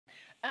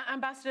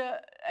Ambassador,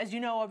 as you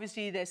know,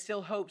 obviously, there's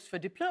still hopes for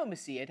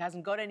diplomacy. It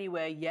hasn't got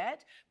anywhere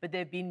yet, but there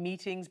have been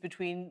meetings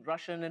between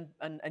Russian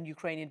and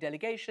Ukrainian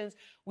delegations.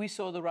 We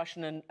saw the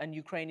Russian and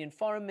Ukrainian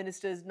foreign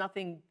ministers.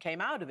 Nothing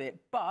came out of it.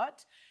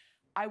 But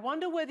I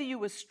wonder whether you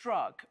were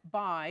struck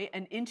by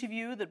an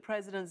interview that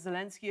President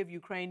Zelensky of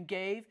Ukraine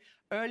gave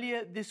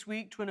earlier this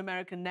week to an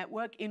American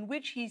network, in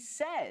which he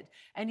said,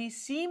 and he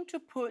seemed to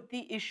put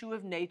the issue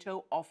of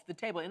NATO off the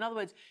table. In other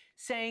words,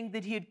 saying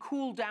that he had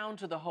cooled down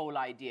to the whole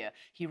idea.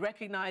 He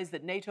recognized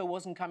that NATO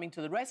wasn't coming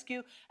to the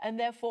rescue, and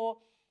therefore,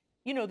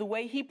 you know, the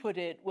way he put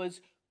it was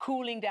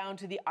cooling down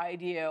to the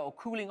idea, or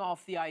cooling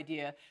off the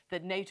idea,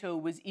 that NATO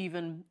was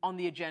even on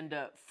the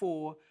agenda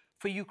for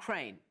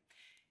Ukraine.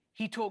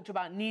 He talked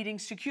about needing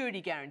security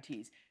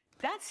guarantees.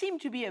 That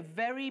seemed to be a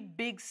very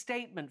big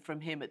statement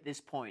from him at this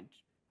point.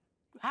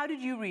 How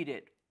did you read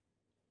it?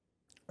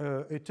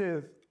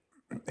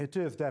 It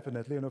is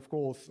definitely, and of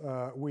course,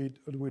 we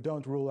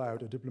don't rule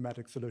out a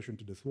diplomatic solution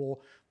to this war,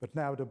 but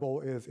now the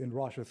ball is in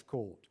Russia's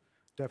court,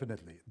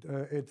 definitely.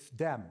 It's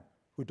them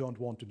who don't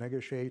want to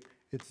negotiate.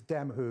 It's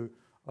them who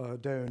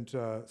don't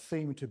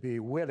seem to be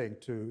willing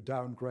to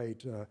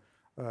downgrade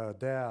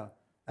their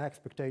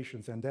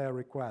expectations and their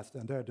requests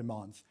and their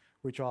demands,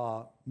 which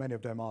are, many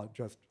of them are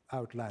just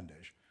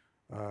outlandish,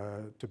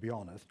 to be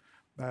honest.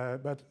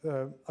 But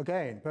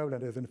again,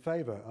 Poland is in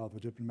favor of a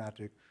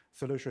diplomatic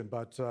solution,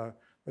 but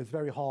it's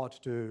very hard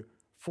to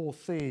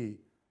foresee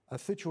a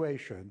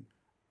situation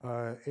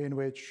in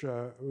which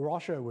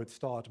Russia would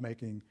start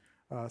making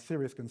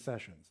serious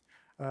concessions.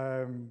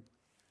 In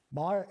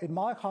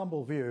my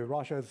humble view,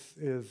 Russia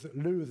is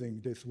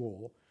losing this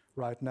war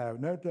right now,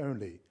 not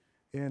only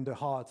in the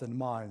hearts and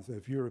minds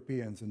of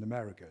Europeans and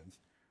Americans,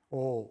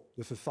 or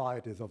the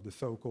societies of the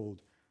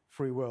so-called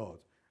free world.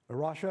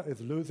 Russia is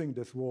losing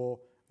this war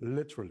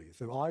literally.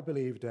 So I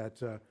believe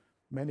that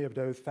many of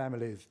those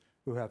families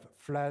who have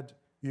fled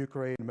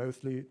Ukraine,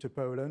 mostly to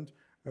Poland,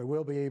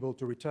 will be able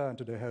to return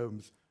to their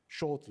homes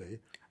shortly.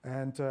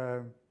 And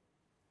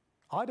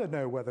I don't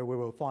know whether we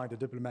will find a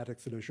diplomatic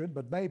solution,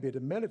 but maybe the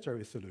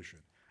military solution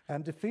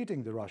and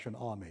defeating the Russian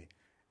army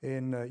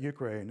in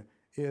Ukraine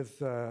is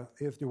the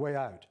way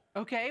out.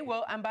 Okay,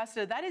 well,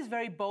 Ambassador, that is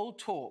very bold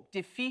talk,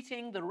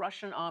 defeating the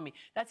Russian army.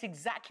 That's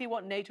exactly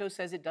what NATO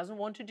says it doesn't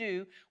want to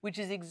do, which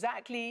is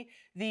exactly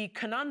the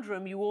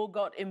conundrum you all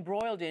got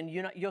embroiled in,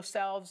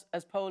 yourselves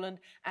as Poland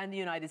and the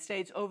United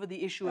States, over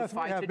the issue of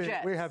fighter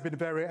jets. We have been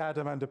very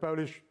adamant. The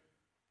Polish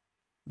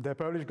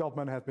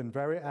government has been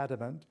very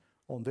adamant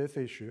on this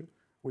issue.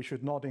 We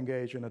should not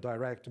engage in a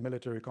direct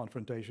military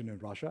confrontation in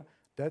Russia.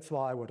 That's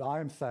why what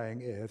I'm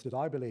saying is that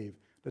I believe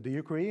that the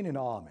Ukrainian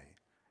army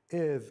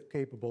is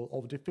capable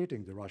of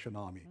defeating the Russian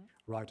army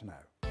right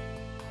now.